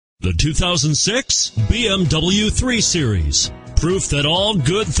The 2006 BMW 3 Series. Proof that all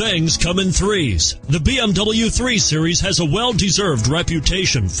good things come in threes. The BMW 3 Series has a well-deserved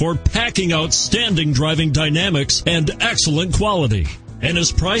reputation for packing outstanding driving dynamics and excellent quality, and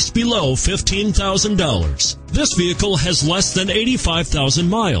is priced below $15,000. This vehicle has less than 85,000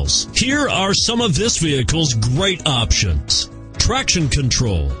 miles. Here are some of this vehicle's great options: traction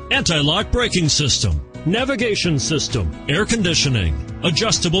control, anti-lock braking system, navigation system, air conditioning,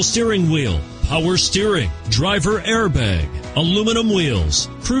 adjustable steering wheel, power steering, driver airbag, aluminum wheels,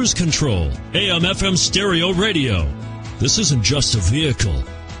 cruise control, AM/FM stereo radio. This isn't just a vehicle,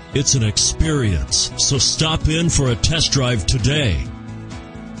 it's an experience. So stop in for a test drive today.